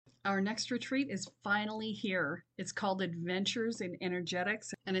Our next retreat is finally here. It's called Adventures in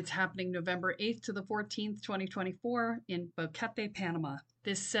Energetics, and it's happening November 8th to the 14th, 2024 in Boquete, Panama.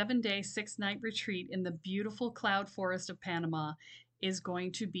 This 7-day, 6-night retreat in the beautiful cloud forest of Panama is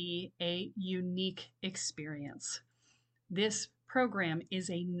going to be a unique experience. This program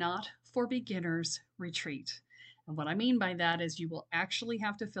is a not for beginners retreat. And what I mean by that is you will actually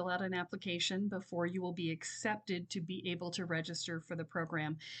have to fill out an application before you will be accepted to be able to register for the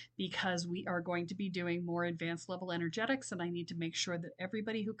program, because we are going to be doing more advanced level energetics, and I need to make sure that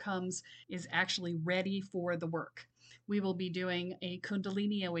everybody who comes is actually ready for the work. We will be doing a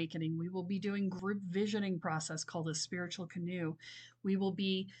Kundalini awakening. We will be doing group visioning process called a spiritual canoe. We will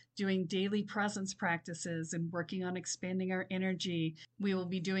be doing daily presence practices and working on expanding our energy. We will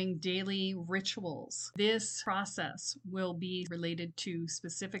be doing daily rituals. This process will be related to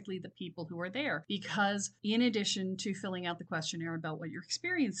specifically the people who are there, because in addition to filling out the questionnaire about what your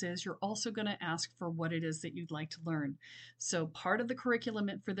experience is, you're also going to ask for what it is that you'd like to learn. So part of the curriculum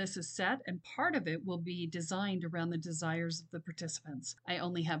for this is set, and part of it will be designed around the desires of the participants. I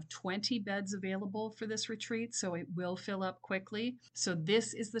only have 20 beds available for this retreat, so it will fill up quickly. So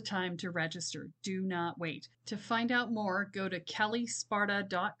this is the time to register. Do not wait. To find out more, go to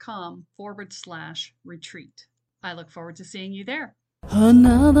kellysparta.com/retreat. I look forward to seeing you there.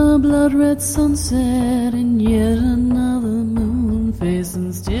 Another blood red sunset and yet another moon phase,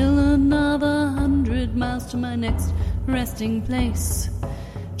 and still another 100 miles to my next resting place.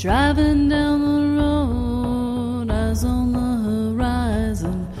 Driving down the road, eyes on the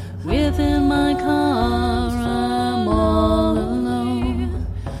horizon. Within my car, I'm all alone,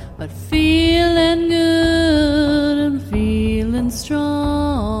 but feeling good and feeling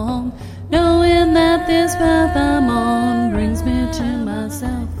strong, knowing that this path I'm on brings me to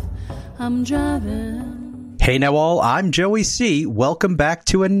myself. I'm driving. Hey now all, I'm Joey C. Welcome back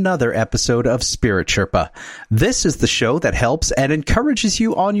to another episode of Spirit Sherpa. This is the show that helps and encourages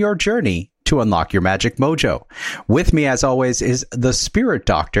you on your journey to unlock your magic mojo. With me, as always, is the Spirit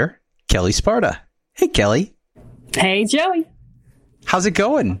Doctor, Kelly Sparta. Hey, Kelly. Hey, Joey. How's it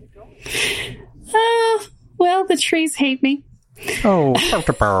going? Well, the trees hate me. Oh,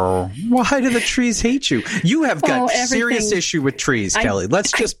 why do the trees hate you? You have got serious issue with trees, Kelly.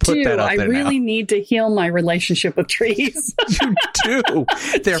 Let's just put that up there. I really need to heal my relationship with trees. You do.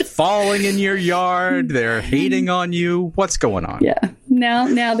 They're falling in your yard. They're hating on you. What's going on? Yeah.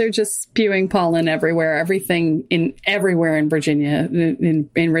 Now they're just spewing pollen everywhere. Everywhere in Virginia, in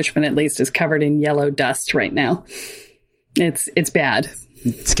Richmond at least, is covered in yellow dust right now. It's bad.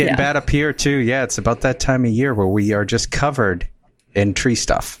 It's getting bad up here, too. Yeah, it's about that time of year where we are just covered in tree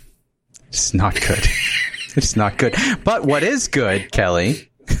stuff. It's not good. It's not good. But what is good, Kelly,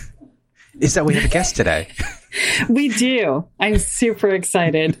 is that we have a guest today. We do. I'm super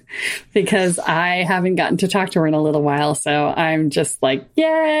excited because I haven't gotten to talk to her in a little while. So I'm just like,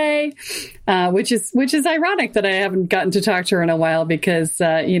 yay, which is ironic that I haven't gotten to talk to her in a while because,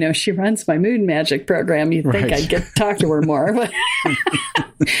 she runs my moon magic program. You'd think I'd get to talk to her more. But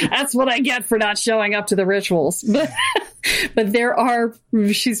that's what I get for not showing up to the rituals. But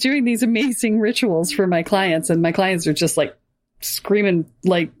she's doing these amazing rituals for my clients, and my clients are just like screaming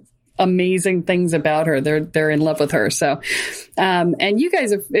like amazing things about her. They're in love with her. So, and you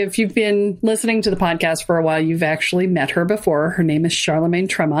guys, if you've been listening to the podcast for a while, you've actually met her before. Her name is Charlemagne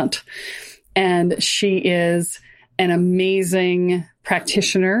Tremont, and she is an amazing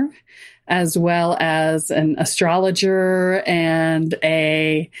practitioner, as well as an astrologer and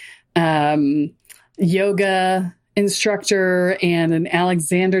a yoga instructor and an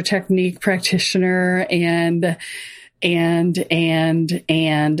Alexander technique practitioner and herbalist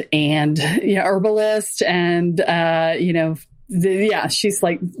and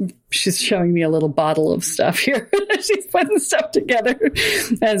she's showing me a little bottle of stuff here. She's putting stuff together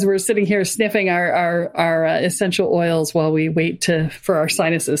as we're sitting here sniffing our essential oils while we wait for our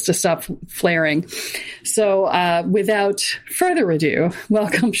sinuses to stop flaring. So without further ado,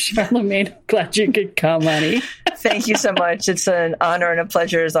 welcome, Charlemagne. Glad you could come, honey. Thank you so much. It's an honor and a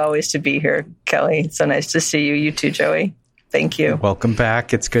pleasure as always to be here, Kelly. It's so nice to see you. You too, Joey. Thank you. Welcome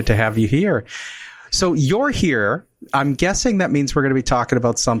back. It's good to have you here. So you're here. I'm guessing that means we're going to be talking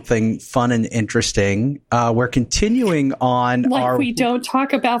about something fun and interesting. We're continuing on we don't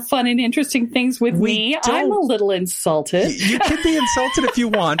talk about fun and interesting things with me. I'm a little insulted. You can be insulted if you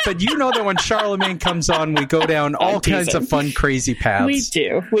want, but you know that when Charlemagne comes on, we go down all kinds of fun, crazy paths.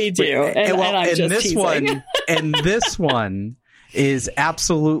 We do. And I'm just teasing. This one is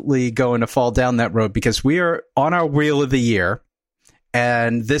absolutely going to fall down that road because we are on our wheel of the year.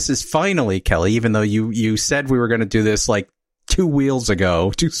 And this is finally, Kelly, even though you said we were going to do this like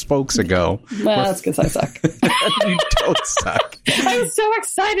two spokes ago. Well, that's because I suck. You don't suck. I was so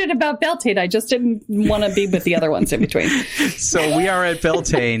excited about Beltane. I just didn't want to be with the other ones in between. So we are at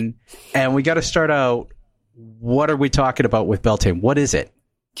Beltane, and we got to start out. What are we talking about with Beltane? What is it?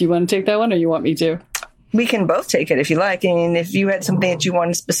 Do you want to take that one, or you want me to? We can both take it if you like. I mean, if you had something that you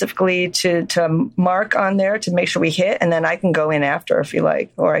wanted specifically to mark on there to make sure we hit, and then I can go in after if you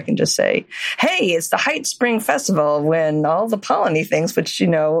like. Or I can just say, hey, it's the Height Spring Festival when all the polleny things, which,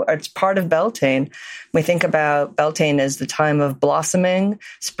 it's part of Beltane. We think about Beltane as the time of blossoming.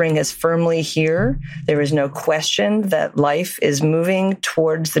 Spring is firmly here. There is no question that life is moving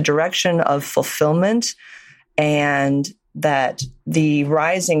towards the direction of fulfillment, and that the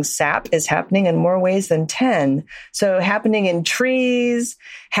rising sap is happening in more ways than 10. So happening in trees,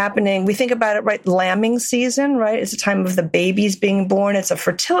 we think about it, right? Lambing season, right? It's a time of the babies being born. It's a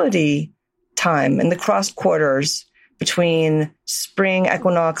fertility time in the cross quarters between spring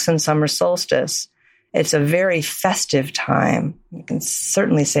equinox and summer solstice. It's a very festive time. You can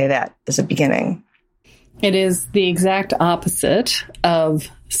certainly say that as a beginning. It is the exact opposite of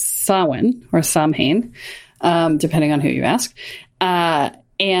Samhain or Samhain, depending on who you ask.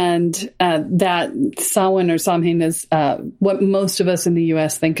 And that Samhain or Samhain is what most of us in the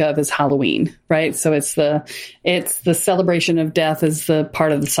U.S. think of as Halloween, right? So it's the celebration of death as the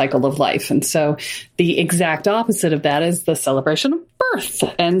part of the cycle of life. And so the exact opposite of that is the celebration of birth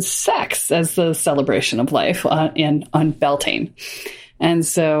and sex as the celebration of life on Beltane. And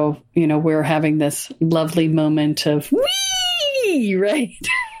so, we're having this lovely moment of wee, right?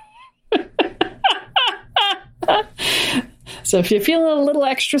 So if you're feeling a little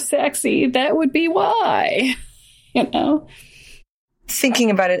extra sexy, that would be why,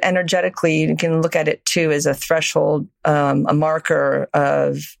 Thinking about it energetically, you can look at it too as a threshold, a marker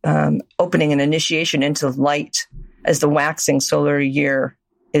of opening an initiation into light as the waxing solar year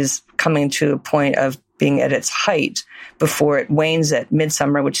is coming to a point of being at its height before it wanes at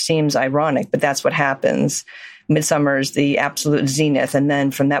midsummer, which seems ironic, but that's what happens. Midsummer is the absolute zenith, and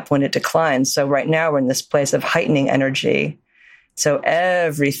then from that point it declines. So right now we're in this place of heightening energy. So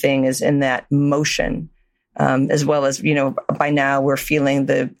everything is in that motion, as well as, by now we're feeling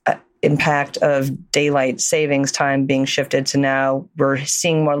the impact of daylight savings time being shifted to now we're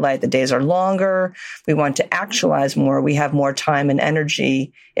seeing more light. The days are longer. We want to actualize more. We have more time and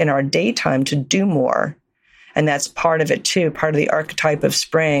energy in our daytime to do more. And that's part of it too. Part of the archetype of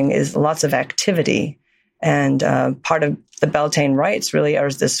spring is lots of activity. And part of the Beltane rites really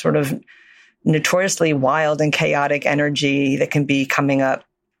is this sort of notoriously wild and chaotic energy that can be coming up,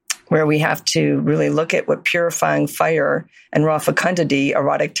 where we have to really look at what purifying fire and raw fecundity,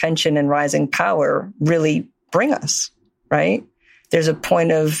 erotic tension, and rising power really bring us, right? There's a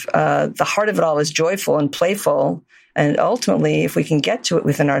point of the heart of it all is joyful and playful. And ultimately, if we can get to it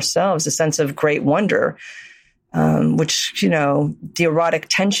within ourselves, a sense of great wonder, which, the erotic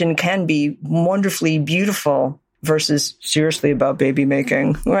tension can be wonderfully beautiful versus seriously about baby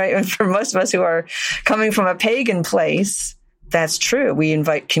making, right? And for most of us who are coming from a pagan place, that's true. We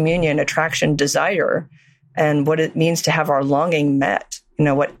invite communion, attraction, desire, and what it means to have our longing met,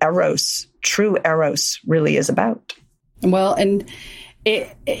 what eros, true eros really is about. Well, and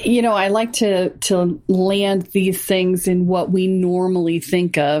I like to land these things in what we normally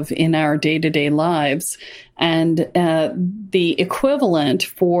think of in our day-to-day lives. And the equivalent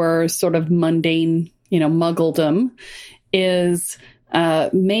for sort of mundane, muggledom is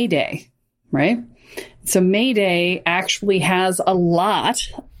MayDay, right? So MayDay actually has a lot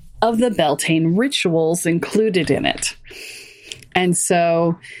of the Beltane rituals included in it. And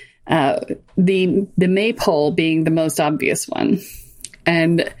so the maypole being the most obvious one.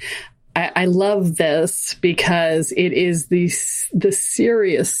 And I love this because it is the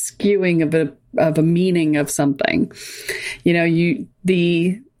serious skewing of a meaning of something.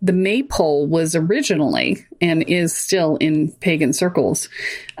 The maypole was originally and is still in pagan circles.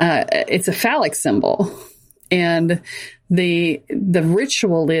 It's a phallic symbol, and the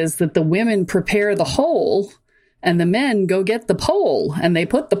ritual is that the women prepare the hole and the men go get the pole, and they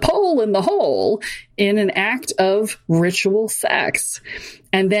put the pole in the hole in an act of ritual sex.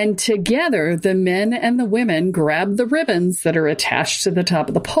 And then together, the men and the women grab the ribbons that are attached to the top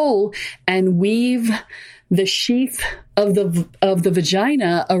of the pole and weave the sheath of the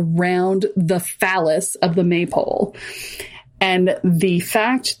vagina around the phallus of the maypole. And the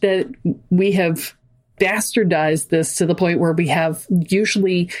fact that we have bastardized this to the point where we have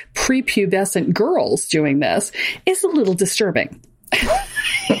usually prepubescent girls doing this is a little disturbing.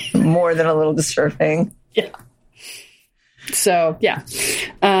 More than a little disturbing. Yeah. So, yeah.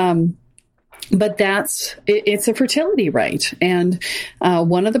 But it's a fertility rite. And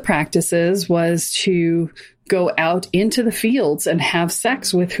one of the practices was to go out into the fields and have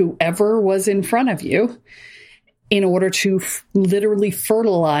sex with whoever was in front of you in order to literally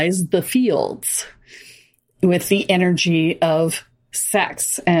fertilize the fields with the energy of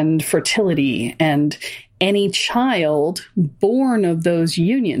sex and fertility. And any child born of those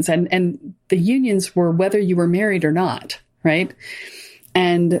unions, and the unions were whether you were married or not, right?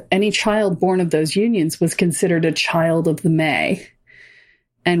 And any child born of those unions was considered a child of the May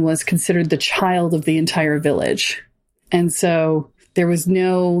and was considered the child of the entire village. And so there was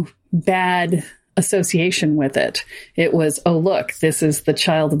no bad association with it. It was, oh, look, this is the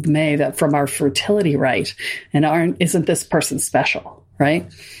child of the May that from our fertility rite. And isn't this person special,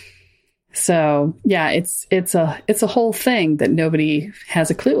 right? So yeah, it's a whole thing that nobody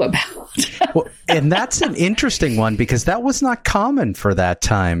has a clue about. Well, and that's an interesting one because that was not common for that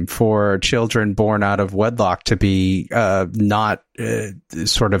time for children born out of wedlock to be not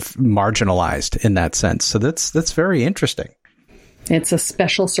sort of marginalized in that sense. So that's very interesting. It's a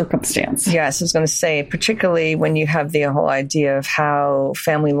special circumstance. Yes, I was going to say, particularly when you have the whole idea of how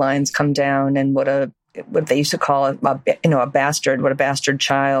family lines come down and what they used to call a bastard, what a bastard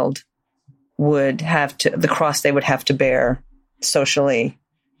child would have to, the cross they would have to bear socially.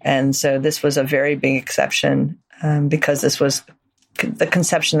 And so this was a very big exception because this was the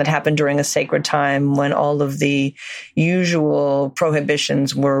conception that happened during a sacred time when all of the usual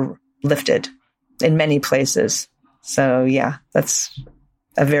prohibitions were lifted in many places. So yeah, that's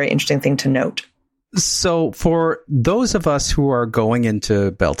a very interesting thing to note. So for those of us who are going into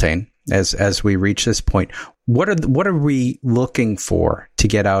Beltane, as we reach this point, what are we looking for to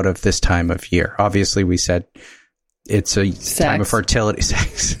get out of this time of year? Obviously, we said it's a time of fertility,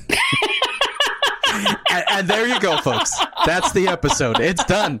 sex. and there you go, folks. That's the episode. It's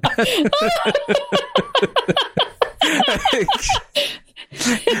done.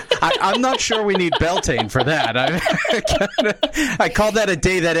 I'm not sure we need Beltane for that. I call that a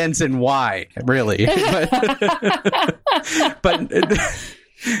day that ends in Y, really. But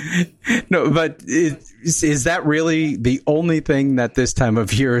is that really the only thing that this time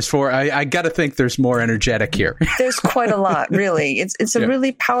of year is for? I got to think there's more energetic here. There's quite a lot, really. It's a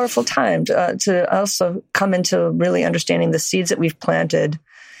really powerful time to also come into really understanding the seeds that we've planted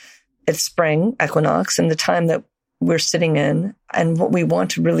at spring equinox and the time that we're sitting in and what we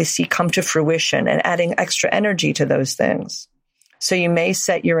want to really see come to fruition and adding extra energy to those things. So you may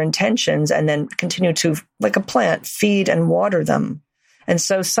set your intentions and then continue to, like a plant, feed and water them. And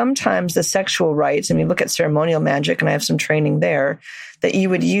so sometimes the sexual rites, and we look at ceremonial magic, and I have some training there, that you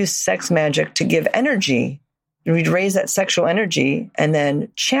would use sex magic to give energy. You'd raise that sexual energy and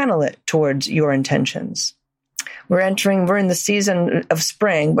then channel it towards your intentions. We're in the season of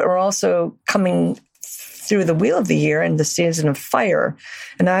spring, but we're also coming through the wheel of the year and the season of fire.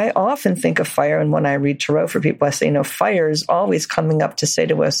 And I often think of fire, and when I read tarot for people, I say, fire is always coming up to say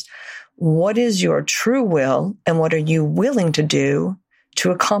to us, what is your true will and what are you willing to do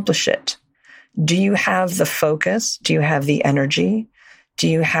to accomplish it? Do you have the focus? Do you have the energy? Do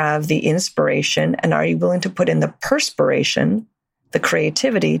you have the inspiration? And are you willing to put in the perspiration, the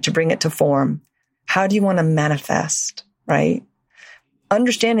creativity to bring it to form? How do you want to manifest, right?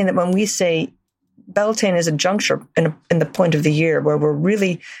 Understanding that when we say Beltane is a juncture in the point of the year where we're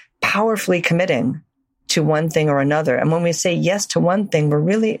really powerfully committing to one thing or another. And when we say yes to one thing, we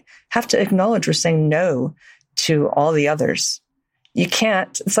really have to acknowledge we're saying no to all the others. You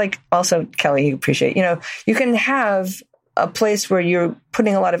can't, it's like also, Kelly, you appreciate, you can have a place where you're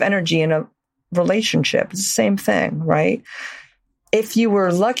putting a lot of energy in a relationship. It's the same thing, right? If you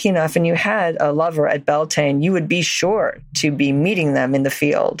were lucky enough and you had a lover at Beltane, you would be sure to be meeting them in the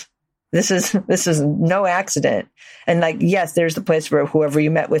field. This is no accident. And yes, there's the place where whoever you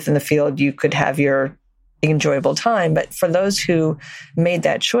met with in the field, you could have your enjoyable time. But for those who made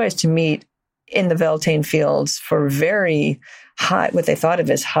that choice to meet in the Beltane fields for very high, what they thought of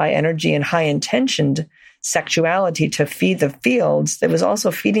as high energy and high intentioned sexuality to feed the fields, that was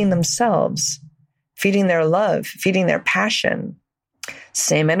also feeding themselves, feeding their love, feeding their passion.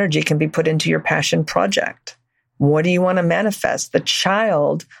 Same energy can be put into your passion project. What do you want to manifest? The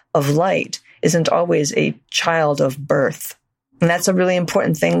child of light isn't always a child of birth. And that's a really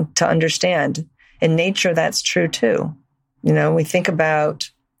important thing to understand. In nature, that's true too. We think about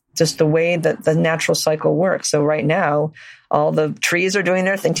just the way that the natural cycle works. So right now, all the trees are doing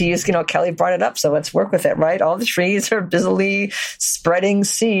their thing. To use, Kelly brought it up, so let's work with it, right? All the trees are busily spreading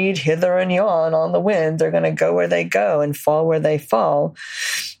seed hither and yon on the wind. They're going to go where they go and fall where they fall.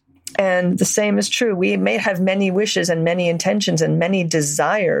 And the same is true. We may have many wishes and many intentions and many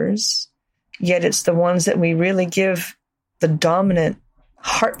desires, yet it's the ones that we really give the dominant,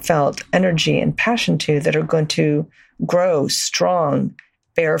 heartfelt energy and passion to that are going to grow strong,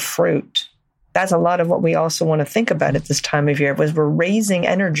 bear fruit. That's a lot of what we also want to think about at this time of year, was we're raising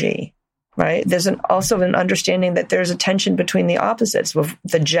energy, right? There's also an understanding that there's a tension between the opposites, with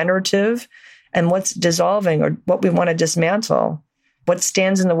the generative and what's dissolving or what we want to dismantle, what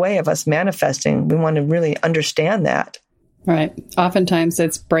stands in the way of us manifesting. We want to really understand that. Right. Oftentimes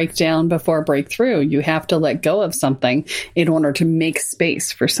it's breakdown before breakthrough. You have to let go of something in order to make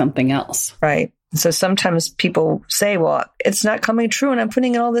space for something else. Right. So sometimes people say, well, it's not coming true and I'm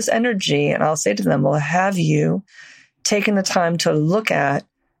putting in all this energy. And I'll say to them, well, have you taken the time to look at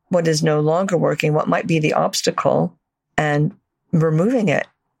what is no longer working, what might be the obstacle, and removing it?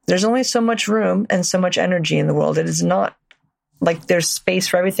 There's only so much room and so much energy in the world. It is not like there's space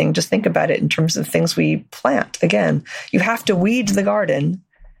for everything. Just think about it in terms of things we plant. Again, you have to weed the garden.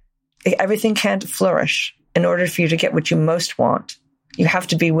 Everything can't flourish in order for you to get what you most want. You have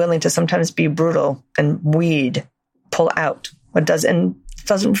to be willing to sometimes be brutal and weed, pull out what doesn't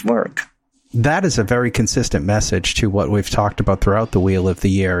work. That is a very consistent message to what we've talked about throughout the Wheel of the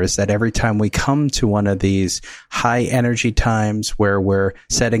Year, is that every time we come to one of these high energy times where we're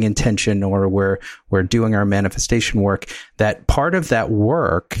setting intention or we're doing our manifestation work, that part of that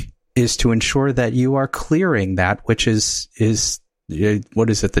work is to ensure that you are clearing that which is what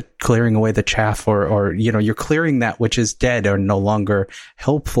is it? The clearing away the chaff, or you're clearing that which is dead or no longer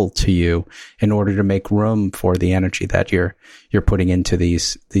helpful to you, in order to make room for the energy that you're putting into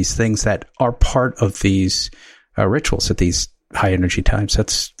these things that are part of these rituals at these high energy times.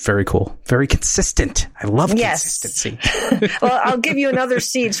 That's very cool. Very consistent. I love consistency. Well, I'll give you another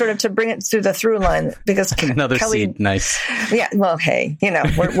seed sort of to bring it through the through line, because another Kelly, seed. Nice. Yeah. Well, hey,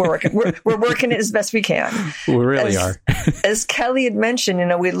 we're working, we're working it as best we can. We really are. As Kelly had mentioned,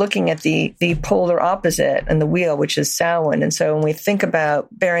 we're looking at the polar opposite and the wheel, which is Samhain. And so when we think about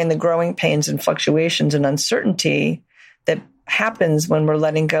bearing the growing pains and fluctuations and uncertainty that happens when we're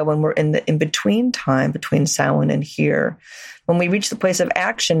letting go, when we're in the in-between time between Samhain and here, when we reach the place of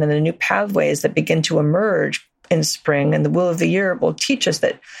action and the new pathways that begin to emerge in spring, and the Wheel of the Year will teach us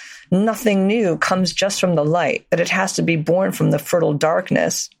that nothing new comes just from the light, that it has to be born from the fertile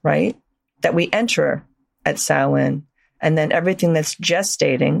darkness, right? That we enter at Samhain, and then everything that's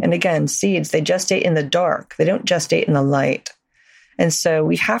gestating, and again, seeds, they gestate in the dark. They don't gestate in the light. And so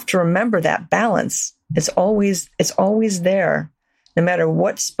we have to remember that balance. It's always there. No matter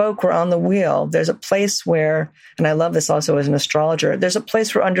what spoke we're on the wheel, there's a place where, and I love this also as an astrologer, there's a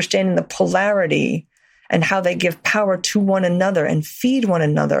place where understanding the polarity and how they give power to one another and feed one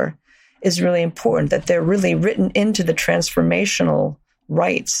another is really important, that they're really written into the transformational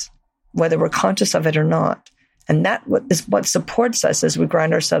rites, whether we're conscious of it or not. And that is what supports us as we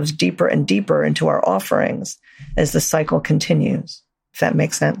grind ourselves deeper and deeper into our offerings as the cycle continues, if that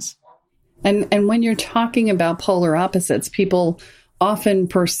makes sense. And when you're talking about polar opposites, people often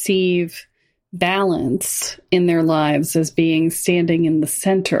perceive balance in their lives as being standing in the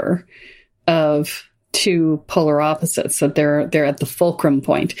center of two polar opposites, that they're at the fulcrum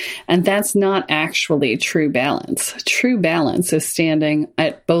point. And that's not actually true balance. True balance is standing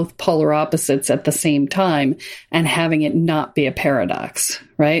at both polar opposites at the same time and having it not be a paradox,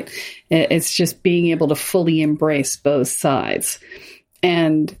 right? It's just being able to fully embrace both sides.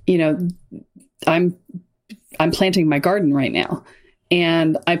 And, I'm planting my garden right now,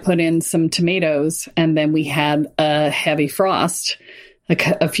 and I put in some tomatoes, and then we had a heavy frost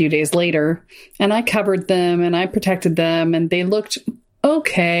a few days later, and I covered them and I protected them, and they looked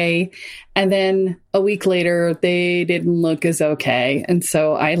okay. And then a week later, they didn't look as okay. And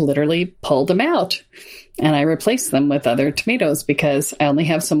so I literally pulled them out and I replaced them with other tomatoes, because I only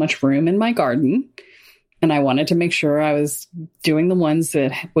have so much room in my garden. And I wanted to make sure I was doing the ones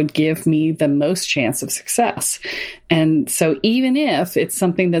that would give me the most chance of success. And so even if it's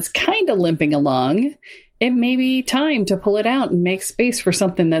something that's kind of limping along, it may be time to pull it out and make space for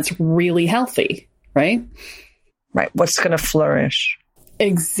something that's really healthy, right? Right. What's going to flourish?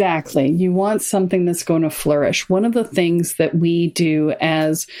 Exactly. You want something that's going to flourish. One of the things that we do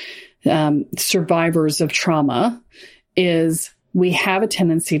as survivors of trauma is we have a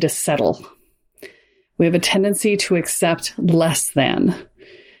tendency to settle. We have a tendency to accept less than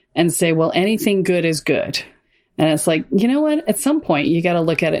and say, well, anything good is good. And it's like, you know what? At some point, you got to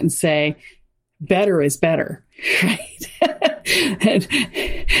look at it and say, better is better, right?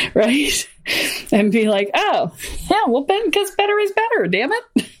 Right? And be like, oh, yeah, well, because better is better, damn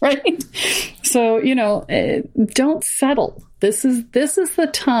it, right? So, don't settle. This is the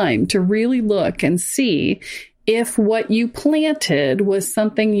time to really look and see if what you planted was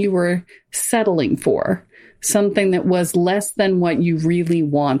something you were settling for, something that was less than what you really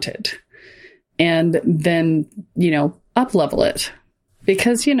wanted. And then, up level it.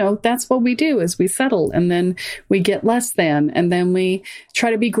 Because, that's what we do is we settle and then we get less than, and then we try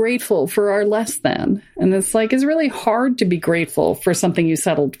to be grateful for our less than. And it's really hard to be grateful for something you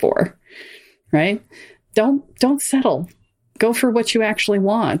settled for, right? Don't settle. Go for what you actually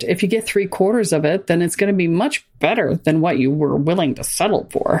want. If you get 3/4 of it, then it's going to be much better than what you were willing to settle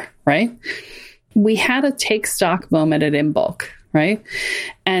for, right? We had a take stock moment at Inbulk, right?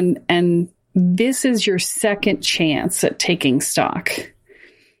 And this is your second chance at taking stock.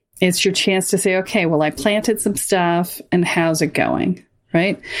 It's your chance to say, okay, well, I planted some stuff and how's it going?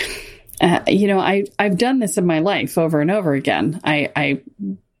 Right. I've done this in my life over and over again.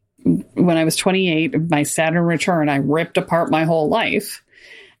 When I was 28, my Saturn return, I ripped apart my whole life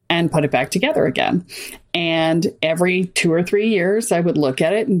and put it back together again. And every 2 or 3 years, I would look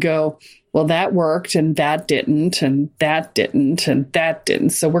at it and go, well, that worked and that didn't, and that didn't, and that didn't.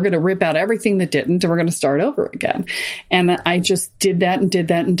 So we're going to rip out everything that didn't, and we're going to start over again. And I just did that and did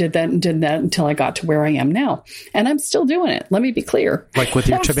that and did that and did that until I got to where I am now. And I'm still doing it. Let me be clear. Like with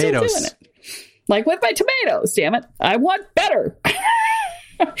your tomatoes. Like with my tomatoes, damn it. I want better.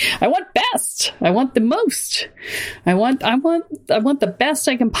 I want best. I want the most. I want the best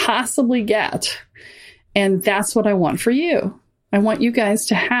I can possibly get. And that's what I want for you. I want you guys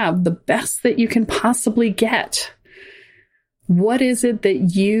to have the best that you can possibly get. What is it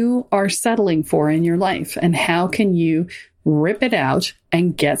that you are settling for in your life? And how can you rip it out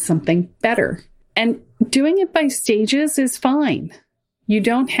and get something better? And doing it by stages is fine. You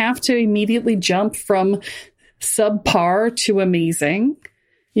don't have to immediately jump from subpar to amazing.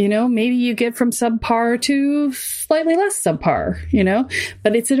 Maybe you get from subpar to slightly less subpar,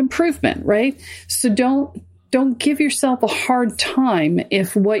 but it's an improvement, right? So don't give yourself a hard time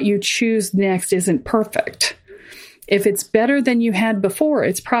if what you choose next isn't perfect. If it's better than you had before,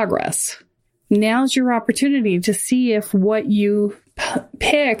 it's progress. Now's your opportunity to see if what you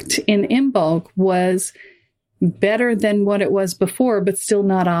picked in Inbulk was better than what it was before, but still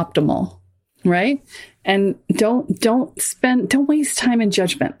not optimal, right? And don't waste time in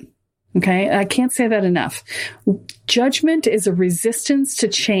judgment. Okay. I can't say that enough. Judgment is a resistance to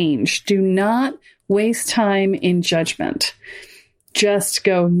change. Do not waste time in judgment. Just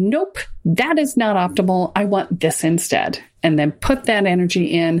go, nope, that is not optimal. I want this instead. And then put that energy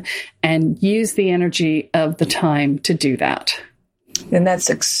in and use the energy of the time to do that. And that's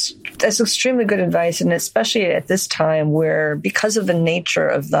extremely good advice. And especially at this time where, because of the nature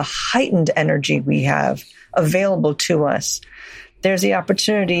of the heightened energy we have available to us, there's the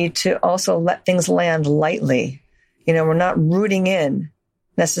opportunity to also let things land lightly. We're not rooting in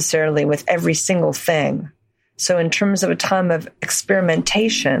necessarily with every single thing. So in terms of a time of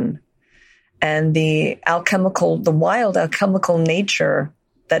experimentation and the wild alchemical nature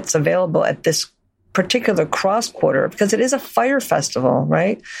that's available at this particular cross quarter, because it is a fire festival,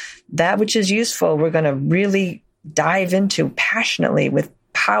 right? That which is useful, we're going to really dive into passionately with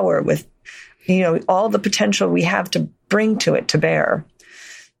power, with, all the potential we have to bring to it to bear.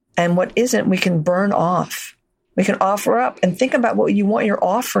 And what isn't, we can burn off. We can offer up and think about what you want your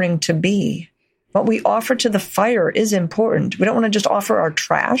offering to be. What we offer to the fire is important. We don't want to just offer our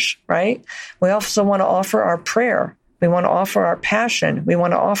trash, right? We also want to offer our prayer. We want to offer our passion. We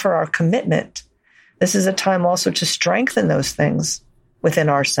want to offer our commitment. This is a time also to strengthen those things within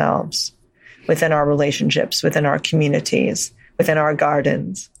ourselves, within our relationships, within our communities, within our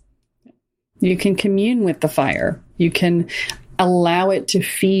gardens. You can commune with the fire. You can allow it to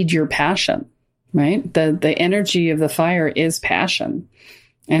feed your passion, right? The energy of the fire is passion.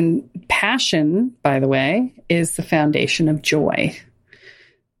 And passion, by the way, is the foundation of joy.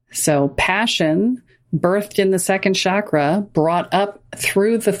 So passion, birthed in the second chakra, brought up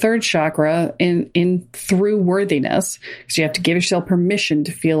through the third chakra in through worthiness, because you have to give yourself permission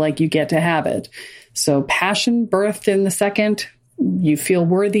to feel like you get to have it. So passion, birthed in the second, you feel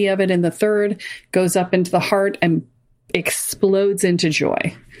worthy of it in the third, goes up into the heart and explodes into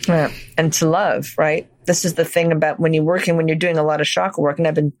joy. Yeah. And to love, right? This is the thing about when you're doing a lot of chakra work, and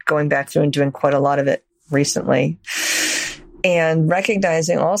I've been going back through and doing quite a lot of it recently, and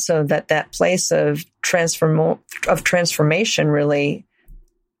recognizing also that place of transformation really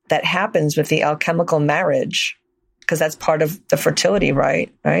that happens with the alchemical marriage, because that's part of the fertility,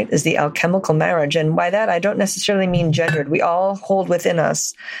 right, is the alchemical marriage. And by that, I don't necessarily mean gendered. We all hold within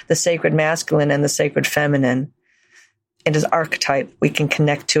us the sacred masculine and the sacred feminine. It is archetype. We can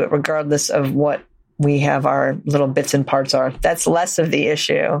connect to it regardless of what we have our little bits and parts are. That's less of the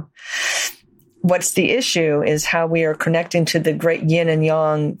issue. what's the issue is how we are connecting to the great yin and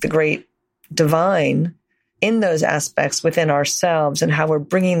yang, the great divine in those aspects within ourselves, and how we're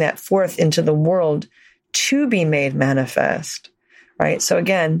bringing that forth into the world to be made manifest, right? So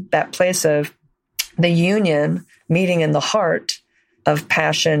again, that place of the union meeting in the heart of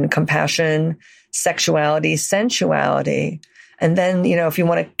passion, compassion, sexuality, sensuality. And then, if you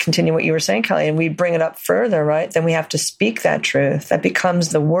want to continue what you were saying, Kelly, and we bring it up further, right? Then we have to speak that truth. That becomes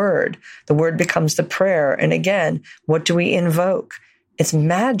the word. The word becomes the prayer. And again, what do we invoke? It's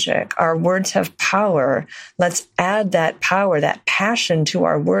magic. Our words have power. Let's add that power, that passion to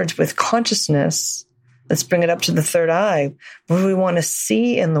our words with consciousness. Let's bring it up to the third eye. What do we want to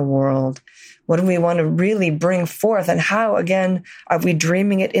see in the world? What do we want to really bring forth? And how, again, are we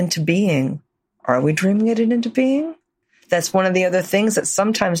dreaming it into being? Are we dreaming it into being? That's one of the other things that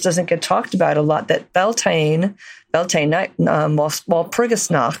sometimes doesn't get talked about a lot, that Beltane,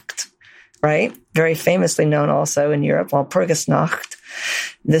 Walpurgisnacht, right? Very famously known also in Europe, Walpurgisnacht.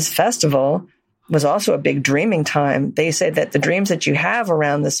 This festival was also a big dreaming time. They say that the dreams that you have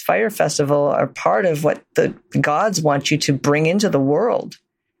around this fire festival are part of what the gods want you to bring into the world.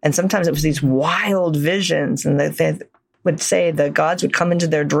 And sometimes it was these wild visions, and they would say the gods would come into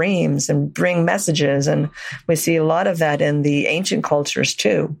their dreams and bring messages. And we see a lot of that in the ancient cultures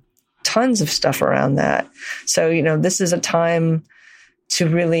too. Tons of stuff around that. So, this is a time to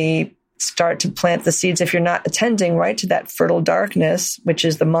really start to plant the seeds. If you're not attending right to that fertile darkness, which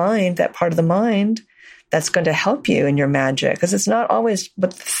is the mind, that part of the mind, that's going to help you in your magic. Because it's not always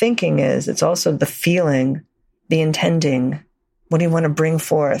what the thinking is. It's also the feeling, the intending. What do you want to bring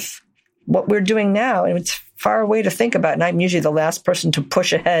forth? What we're doing now, and it's far away to think about, and I'm usually the last person to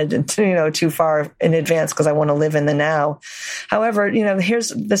push ahead and too far in advance because I want to live in the now. However, here's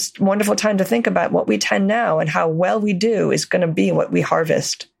this wonderful time to think about what we tend now, and how well we do is going to be what we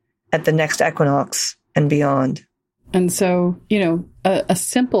harvest at the next equinox and beyond. And so, a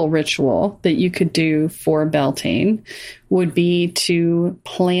simple ritual that you could do for Beltane would be to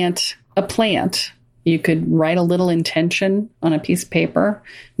plant a plant. You could write a little intention on a piece of paper,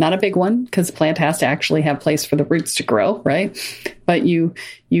 not a big one, because the plant has to actually have place for the roots to grow, right? But you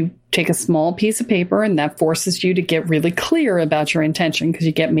take a small piece of paper, and that forces you to get really clear about your intention, because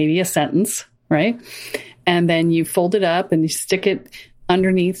you get maybe a sentence, right? And then you fold it up and you stick it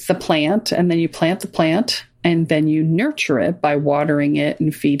underneath the plant, and then you plant the plant, and then you nurture it by watering it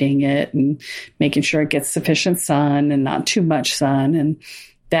and feeding it and making sure it gets sufficient sun and not too much sun. And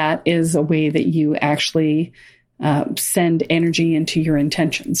that is a way that you actually send energy into your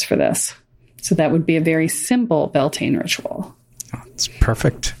intentions for this. So that would be a very simple Beltane ritual. That's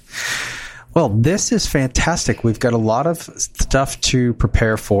perfect. Well, this is fantastic. We've got a lot of stuff to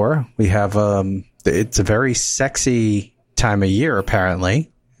prepare for. We have, it's a very sexy time of year,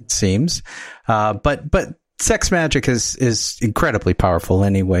 apparently, it seems. But sex magic is incredibly powerful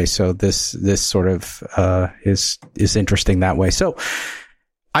anyway. So this sort of is interesting that way. So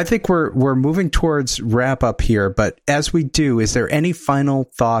I think we're moving towards wrap up here, but as we do, is there any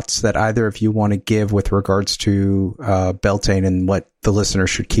final thoughts that either of you want to give with regards to Beltane and what the listener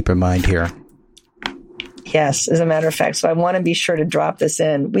should keep in mind here? Yes, as a matter of fact. So I want to be sure to drop this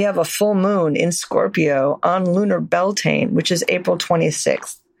in. We have a full moon in Scorpio on lunar Beltane, which is April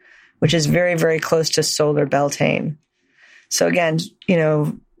 26th, which is very, very close to solar Beltane. So again,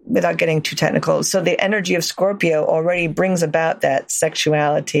 without getting too technical, so the energy of Scorpio already brings about that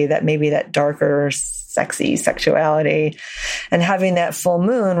sexuality, that maybe that darker, sexy sexuality. And having that full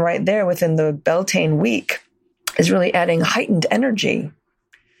moon right there within the Beltane week is really adding heightened energy.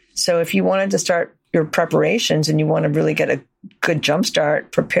 So if you wanted to start your preparations and you want to really get a good jump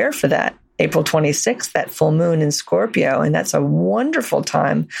start, prepare for that. April 26th, that full moon in Scorpio. And that's a wonderful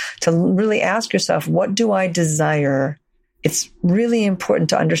time to really ask yourself, what do I desire? It's really important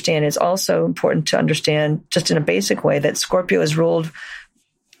to understand. It's also important to understand, just in a basic way, that Scorpio is ruled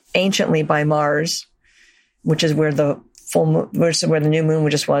anciently by Mars, which is where the full moon, where the new moon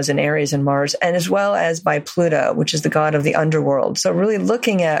just was in Aries and Mars, and as well as by Pluto, which is the god of the underworld. So really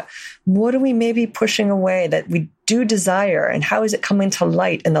looking at what are we maybe pushing away that we do desire, and how is it coming to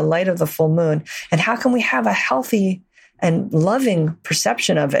light in the light of the full moon, and how can we have a healthy and loving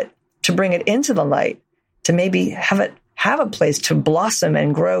perception of it to bring it into the light, to maybe have a place to blossom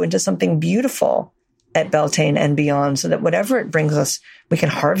and grow into something beautiful at Beltane and beyond, so that whatever it brings us, we can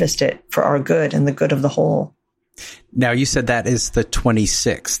harvest it for our good and the good of the whole. Now, you said that is the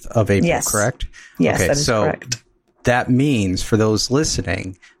 26th of April, yes. Correct? Yes, okay, that is so correct. that means for those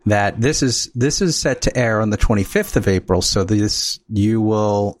listening that this is set to air on the 25th of April. So you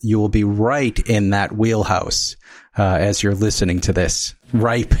will be right in that wheelhouse as you're listening to this,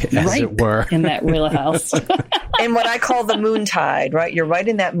 ripe it were, in that wheelhouse. In what I call the moontide, right? You're right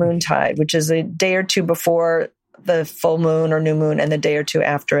in that moontide, which is a day or two before the full moon or new moon, and the day or two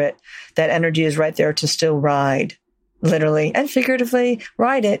after it. That energy is right there to still ride, literally and figuratively.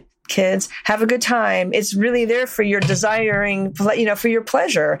 Ride it. Kids, have a good time. It's really there for your desiring, for your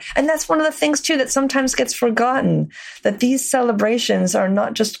pleasure. And that's one of the things too that sometimes gets forgotten, that these celebrations are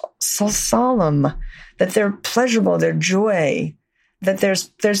not just so solemn, that they're pleasurable, they're joy, that there's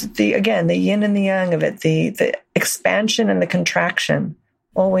the yin and the yang of it, the expansion and the contraction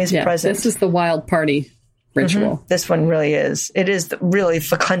always present. This is the wild party ritual. Mm-hmm. This one really is. It is really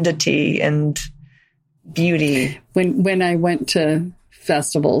fecundity and beauty. When I went to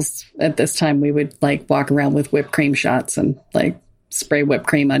festivals at this time, we would like walk around with whipped cream shots and like spray whipped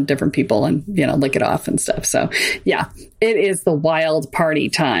cream on different people and, lick it off and stuff. So yeah, it is the wild party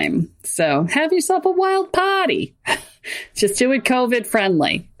time. So have yourself a wild party. Just do it COVID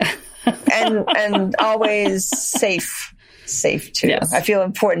friendly. and always safe too. Yes. I feel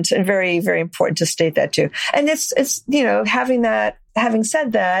important and very, very important to state that too. And it's, having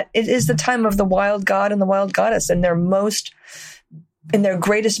said that, it is the time of the wild god and the wild goddess and in their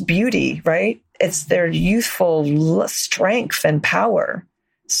greatest beauty, right? It's their youthful strength and power.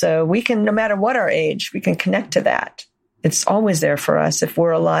 So we can, no matter what our age, we can connect to that. It's always there for us if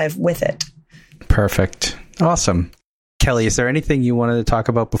we're alive with it. Perfect. Awesome. Kelly, is there anything you wanted to talk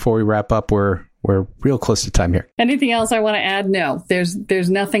about before we wrap up? We're real close to time here. Anything else I want to add? No, there's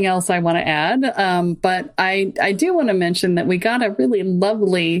nothing else I want to add. But I do want to mention that we got a really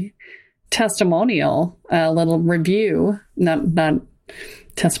lovely testimonial, a little review, not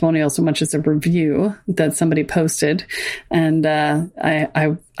testimonial so much as a review that somebody posted. And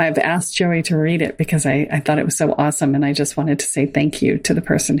I've asked Joey to read it because I thought it was so awesome. And I just wanted to say thank you to the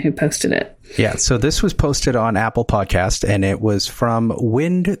person who posted it. Yeah. So this was posted on Apple Podcast, and it was from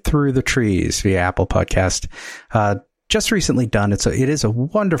Wind Through the Trees via Apple Podcast. Just recently done. It is a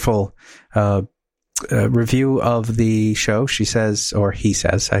wonderful review of the show. She says, or he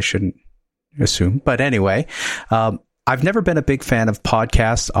says, I shouldn't assume. But anyway, I've never been a big fan of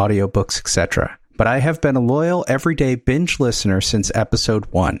podcasts, audiobooks, etc., but I have been a loyal, everyday binge listener since episode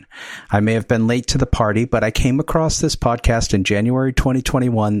 1. I may have been late to the party, but I came across this podcast in January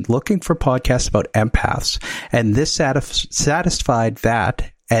 2021 looking for podcasts about empaths, and this satisfied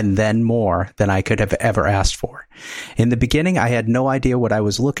that and then more than I could have ever asked for. In the beginning, I had no idea what I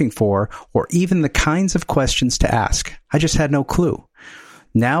was looking for or even the kinds of questions to ask. I just had no clue.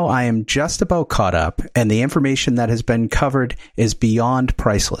 Now I am just about caught up, and the information that has been covered is beyond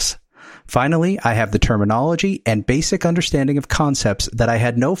priceless. Finally, I have the terminology and basic understanding of concepts that I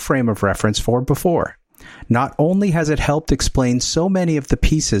had no frame of reference for before. Not only has it helped explain so many of the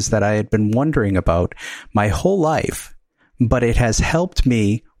pieces that I had been wondering about my whole life, but it has helped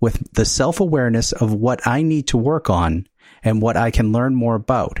me with the self-awareness of what I need to work on and what I can learn more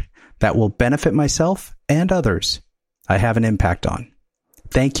about that will benefit myself and others I have an impact on.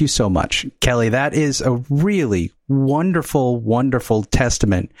 Thank you so much, Kelly. That is a really wonderful, wonderful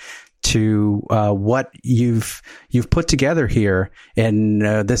testament to what you've put together here. And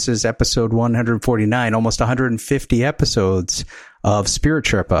this is episode 149, almost 150 episodes of Spirit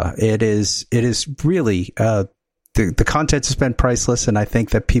Sherpa. It is really the content has been priceless, and I think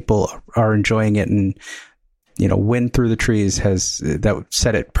that people are enjoying it. And Wind Through the Trees that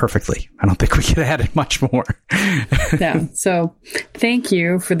said it perfectly. I don't think we could add it much more. Yeah. So thank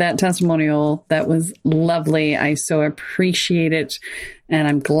you for that testimonial. That was lovely. I so appreciate it. And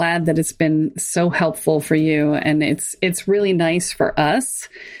I'm glad that it's been so helpful for you. And it's really nice for us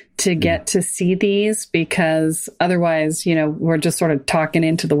to get to see these, because otherwise, we're just sort of talking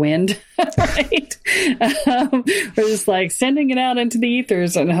into the wind, right? We're just like sending it out into the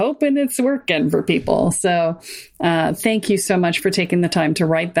ethers and hoping it's working for people. So thank you so much for taking the time to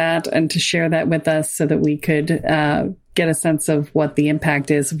write that and to share that with us so that we could get a sense of what the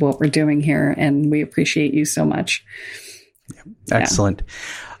impact is of what we're doing here. And we appreciate you so much. Excellent.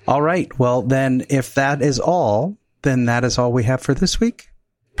 Yeah. All right. Well, then if that is all, then that is all we have for this week.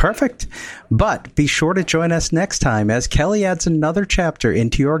 Perfect. But be sure to join us next time as Kelly adds another chapter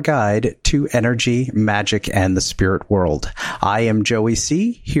into your guide to energy, magic, and the spirit world. I am Joey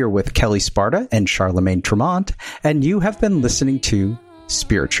C., here with Kelly Sparta and Charlemagne Tremont, and you have been listening to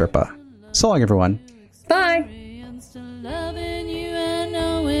Spirit Sherpa. So long, everyone. Bye.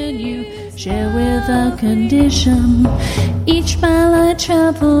 share without condition. Each mile I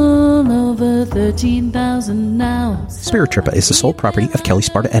travel over 13,000 now. Spirit Chirpa is the sole property of Kelly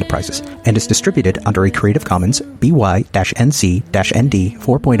Sparta Enterprises and is distributed under a Creative Commons BY-NC-ND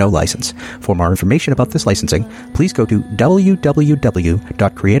 4.0 license. For more information about this licensing, please go to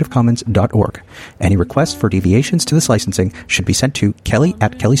www.creativecommons.org. Any requests for deviations to this licensing should be sent to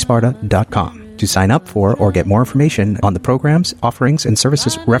kelly@kellysparta.com. To sign up for or get more information on the programs, offerings, and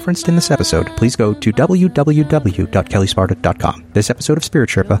services referenced in this episode, please go to www.kellysparta.com. This episode of Spirit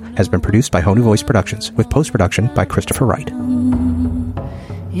Sherpa has been produced by Honu Voice Productions, with post-production by Christopher Wright.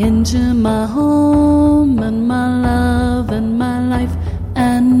 Into my home and my love and my life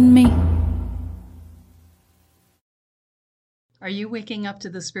and me. Are you waking up to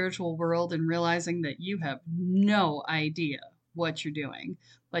the spiritual world and realizing that you have no idea what you're doing,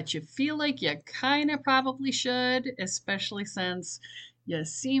 but you feel like you kind of probably should, especially since you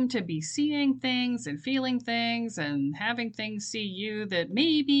seem to be seeing things and feeling things and having things see you that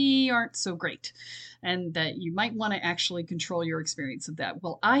maybe aren't so great, and that you might want to actually control your experience of that?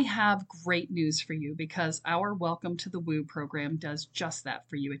 Well, I have great news for you, because our Welcome to the Woo program does just that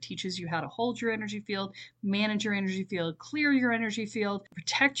for you. It teaches you how to hold your energy field, manage your energy field, clear your energy field,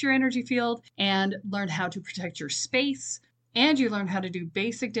 protect your energy field, and learn how to protect your space. And you learn how to do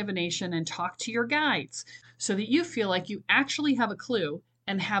basic divination and talk to your guides, so that you feel like you actually have a clue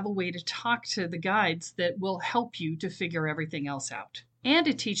and have a way to talk to the guides that will help you to figure everything else out. And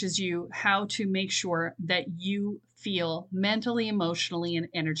it teaches you how to make sure that you feel mentally, emotionally, and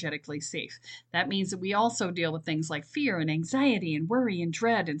energetically safe. That means that we also deal with things like fear and anxiety and worry and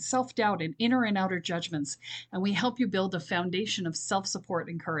dread and self-doubt and inner and outer judgments. And we help you build a foundation of self-support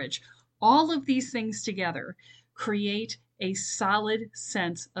and courage. All of these things together create a solid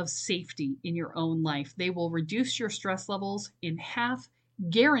sense of safety in your own life. They will reduce your stress levels in half,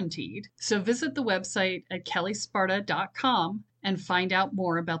 guaranteed. So visit the website at kellysparta.com and find out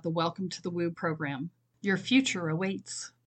more about the Welcome to the Woo program. Your future awaits.